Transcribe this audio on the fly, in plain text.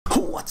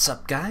What's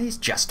up guys,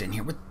 Justin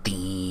here with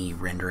the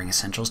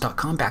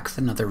RenderingEssentials.com, back with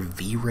another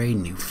V-Ray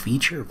new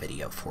feature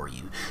video for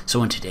you.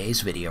 So in today's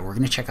video we're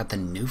going to check out the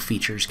new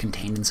features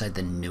contained inside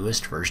the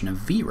newest version of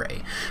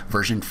V-Ray,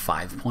 version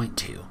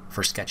 5.2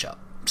 for SketchUp.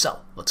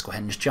 So let's go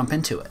ahead and just jump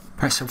into it.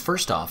 Alright, so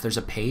first off, there's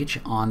a page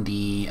on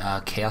the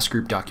Chaos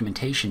Group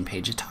documentation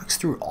page. It talks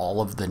through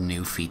all of the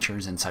new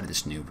features inside of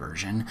this new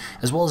version,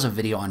 as well as a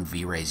video on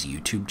V-Ray's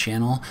YouTube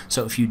channel.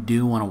 So if you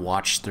do want to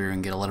watch through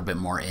and get a little bit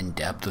more in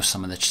depth with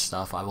some of this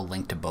stuff, I will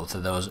link to both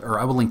of those, or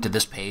I will link to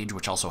this page,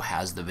 which also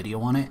has the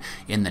video on it,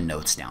 in the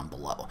notes down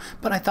below.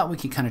 But I thought we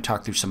could kind of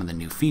talk through some of the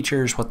new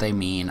features, what they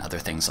mean, other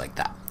things like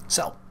that.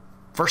 So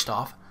first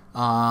off,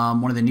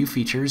 one of the new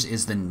features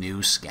is the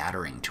new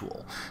scattering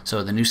tool.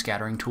 So the new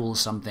scattering tool is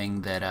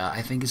something that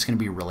I think is going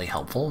to be really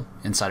helpful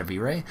inside of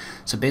V-Ray.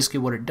 So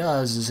basically what it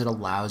does is it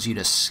allows you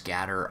to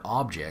scatter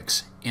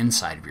objects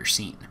inside of your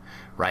scene,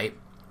 right?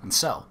 And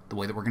so the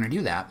way that we're going to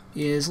do that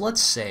is,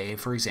 let's say,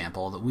 for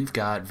example, that we've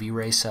got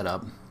V-Ray set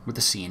up with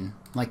a scene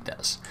like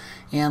this.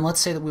 And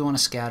let's say that we want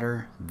to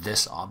scatter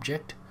this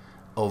object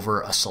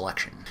over a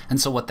selection. And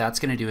so what that's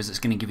going to do is it's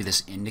going to give you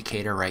this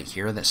indicator right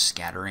here that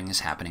scattering is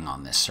happening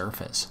on this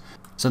surface.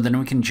 So then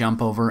we can jump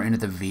over into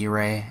the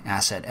V-Ray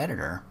asset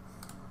editor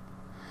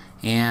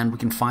and we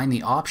can find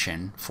the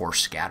option for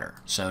scatter.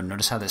 So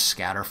notice how this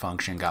scatter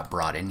function got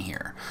brought in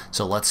here.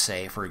 So let's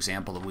say, for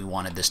example, that we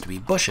wanted this to be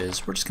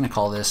bushes. We're just going to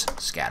call this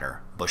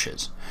scatter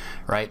bushes,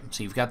 right?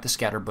 So you've got the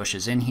scatter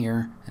bushes in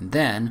here, and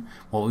then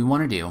what we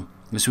want to do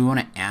is we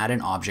want to add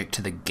an object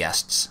to the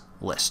guests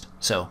list.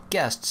 So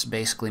guests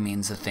basically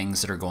means the things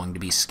that are going to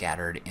be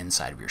scattered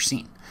inside of your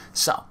scene.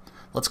 So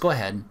let's go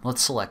ahead,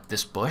 let's select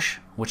this bush,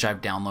 which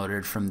I've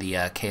downloaded from the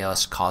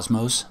Chaos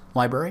Cosmos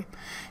library,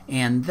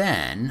 and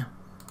then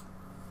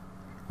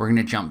we're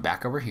going to jump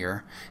back over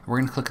here and we're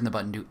going to click on the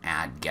button to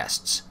add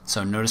guests.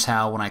 So notice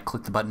how when I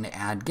click the button to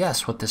add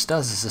guests, what this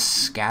does is this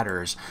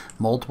scatters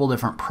multiple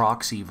different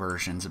proxy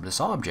versions of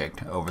this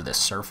object over this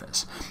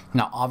surface.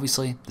 Now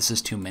obviously this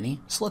is too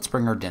many, so let's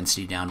bring our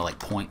density down to like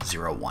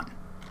 0.01.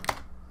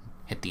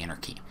 Hit the enter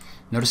key.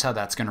 Notice how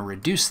that's going to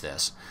reduce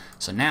this.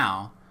 So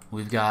now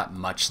we've got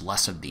much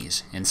less of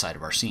these inside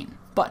of our scene.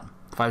 But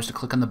if I was to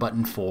click on the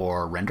button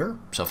for render,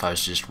 so if I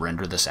was to just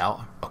render this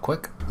out real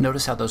quick,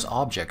 notice how those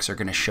objects are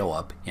going to show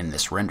up in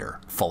this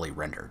render, fully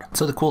rendered.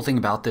 So the cool thing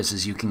about this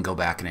is you can go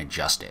back and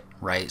adjust it,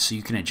 right? So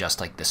you can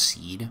adjust like the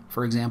seed,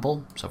 for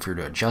example. So if we were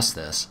to adjust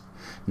this,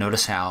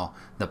 notice how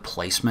the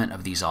placement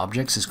of these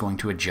objects is going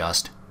to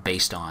adjust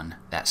based on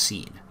that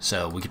seed.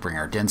 So we could bring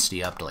our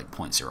density up to like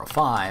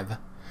 0.05,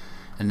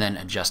 and then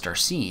adjust our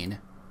scene,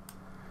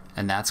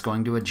 and that's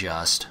going to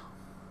adjust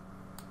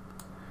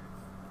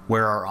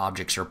where our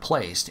objects are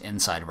placed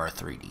inside of our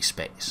 3D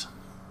space.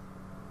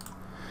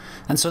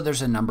 And so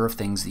there's a number of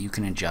things that you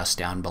can adjust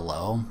down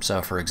below.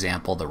 So for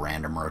example, the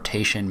random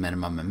rotation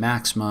minimum and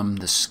maximum,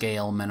 the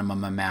scale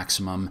minimum and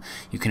maximum,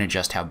 you can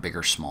adjust how big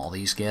or small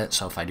these get.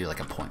 So if I do like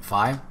a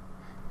 0.5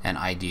 and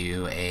I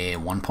do a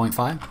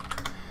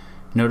 1.5,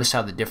 notice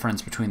how the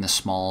difference between the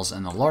smalls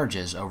and the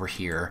larges over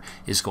here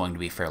is going to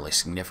be fairly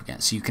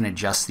significant. So you can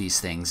adjust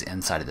these things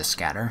inside of the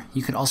scatter.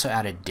 You could also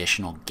add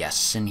additional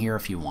guests in here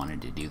if you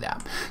wanted to do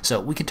that. So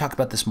we can talk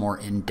about this more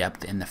in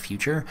depth in the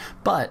future,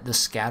 but the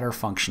scatter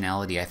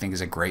functionality I think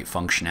is a great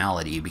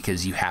functionality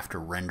because you have to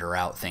render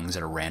out things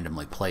that are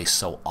randomly placed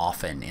so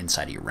often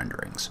inside of your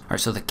renderings. All right,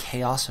 so the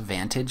Chaos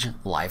Vantage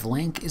live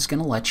link is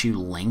going to let you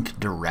link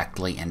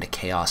directly into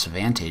Chaos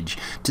Vantage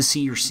to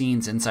see your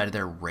scenes inside of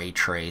their ray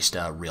traced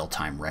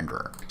real-time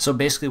renderer. So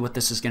basically what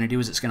this is going to do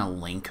is it's going to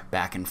link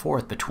back and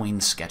forth between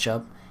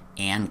SketchUp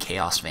and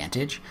Chaos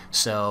Vantage.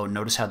 So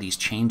notice how these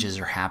changes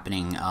are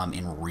happening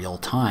in real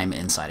time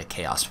inside of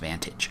Chaos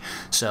Vantage.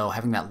 So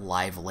having that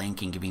live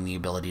link and giving the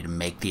ability to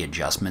make the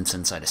adjustments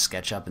inside of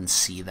SketchUp and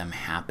see them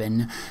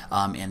happen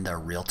in the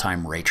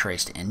real-time ray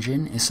traced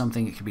engine is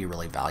something that could be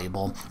really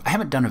valuable. I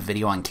haven't done a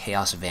video on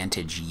Chaos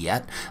Vantage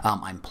yet.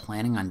 I'm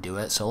planning on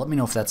doing it, so let me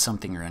know if that's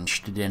something you're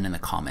interested in the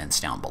comments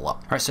down below.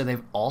 All right, so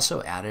they've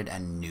also added a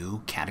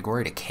new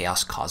category to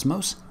Chaos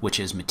Cosmos, which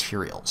is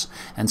materials.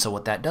 And so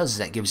what that does is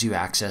that gives you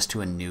access to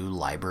a new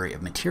library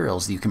of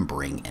materials that you can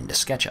bring into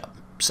SketchUp.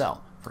 So,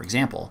 for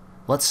example,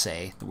 let's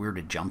say that we were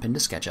to jump into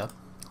SketchUp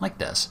like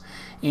this,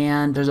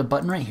 and there's a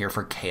button right here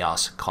for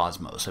Chaos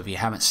Cosmos. So if you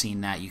haven't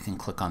seen that, you can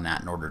click on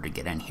that in order to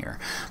get in here.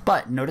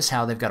 But notice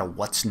how they've got a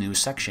What's New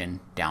section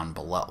down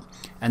below.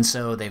 And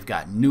so they've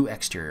got new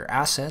exterior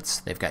assets,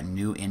 they've got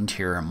new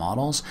interior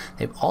models,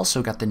 they've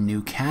also got the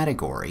new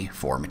category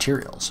for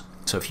materials.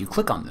 So if you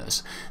click on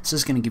this, this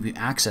is going to give you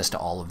access to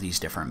all of these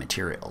different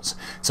materials.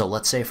 So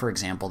let's say, for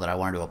example, that I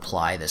wanted to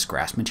apply this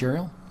grass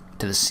material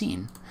to the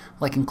scene.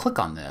 Well, I can click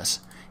on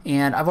this,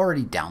 and I've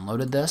already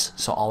downloaded this,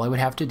 so all I would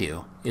have to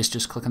do is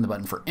just click on the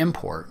button for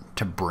import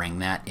to bring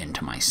that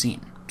into my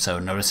scene. So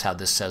notice how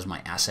this says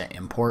my asset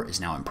import is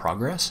now in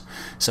progress.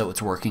 So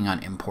it's working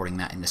on importing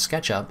that into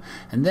SketchUp,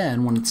 and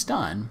then when it's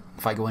done,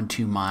 if I go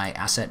into my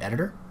asset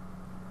editor,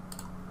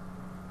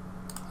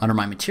 under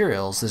my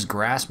materials, this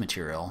grass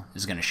material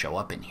is going to show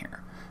up in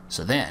here.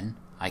 So then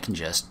I can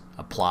just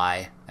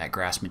apply that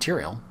grass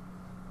material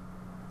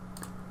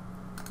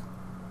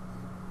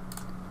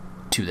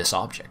to this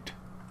object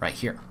right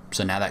here.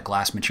 So now that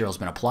glass material has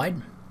been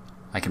applied,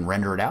 I can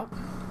render it out.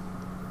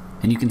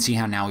 And you can see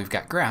how now we've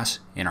got grass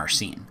in our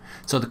scene.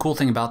 So the cool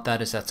thing about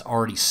that is that's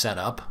already set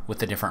up with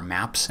the different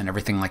maps and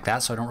everything like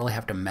that, so I don't really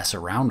have to mess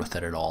around with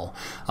it at all.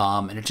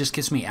 And it just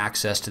gives me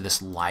access to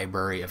this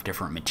library of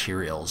different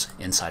materials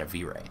inside of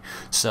V-Ray.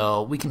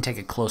 So we can take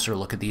a closer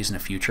look at these in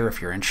the future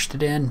if you're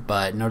interested in,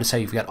 but notice how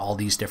you've got all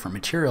these different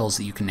materials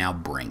that you can now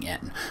bring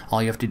in.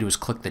 All you have to do is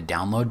click the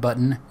download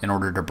button in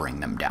order to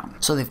bring them down.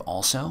 So they've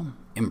also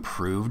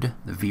improved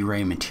the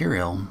V-Ray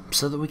material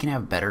so that we can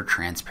have better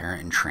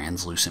transparent and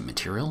translucent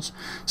materials.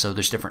 So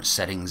there's different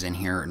settings in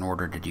here in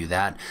order to do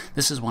that.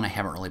 This is one I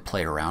haven't really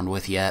played around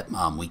with yet.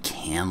 We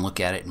can look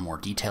at it in more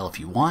detail if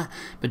you want,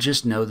 but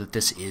just know that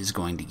this is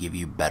going to give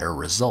you better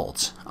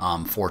results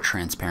for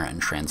transparent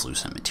and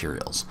translucent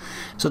materials.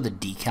 So the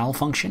decal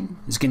function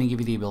is going to give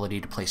you the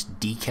ability to place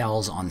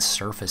decals on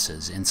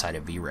surfaces inside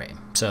of V-Ray.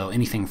 So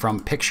anything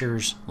from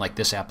pictures like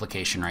this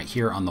application right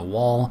here on the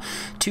wall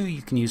to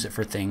you can use it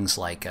for things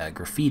like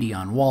graffiti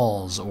on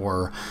walls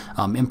or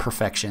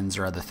imperfections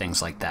or other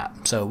things like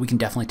that. So we can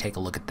definitely take a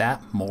look at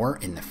that more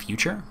in the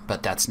future,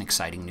 but that's an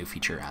exciting new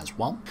feature as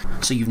well.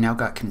 So you've now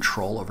got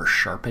control over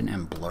sharpen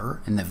and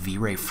blur in the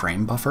V-Ray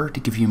frame buffer to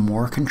give you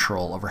more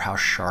control over how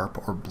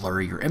sharp or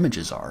blurry your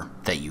images are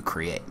that you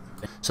create.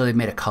 So they've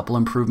made a couple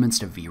improvements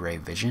to V-Ray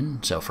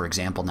Vision. So for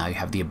example, now you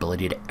have the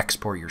ability to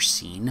export your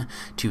scene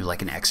to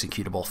like an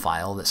executable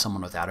file that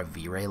someone without a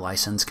V-Ray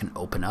license can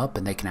open up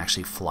and they can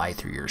actually fly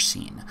through your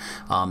scene.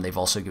 They've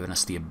also given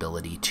us the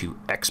ability to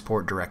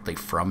export directly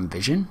from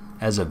Vision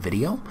as a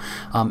video,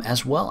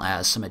 as well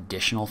as some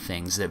additional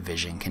things that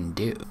Vision can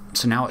do.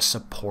 So now it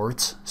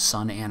supports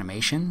sun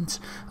animations,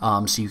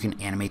 so you can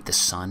animate the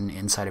sun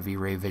inside of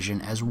V-Ray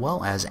Vision, as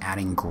well as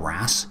adding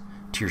grass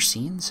to your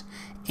scenes,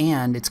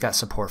 and it's got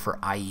support for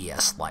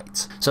IES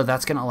lights. So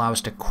that's going to allow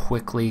us to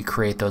quickly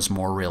create those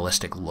more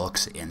realistic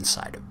looks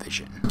inside of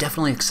Vision.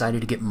 Definitely excited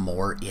to get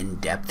more in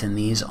depth in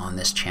these on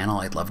this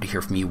channel. I'd love to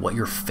hear from you what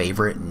your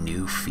favorite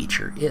new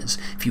feature is.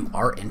 If you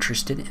are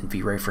interested in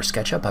V-Ray for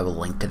SketchUp, I will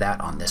link to that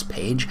on this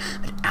page.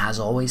 But as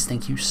always,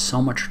 thank you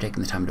so much for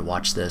taking the time to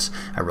watch this.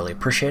 I really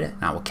appreciate it,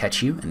 and I will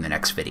catch you in the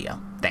next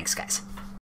video. Thanks, guys.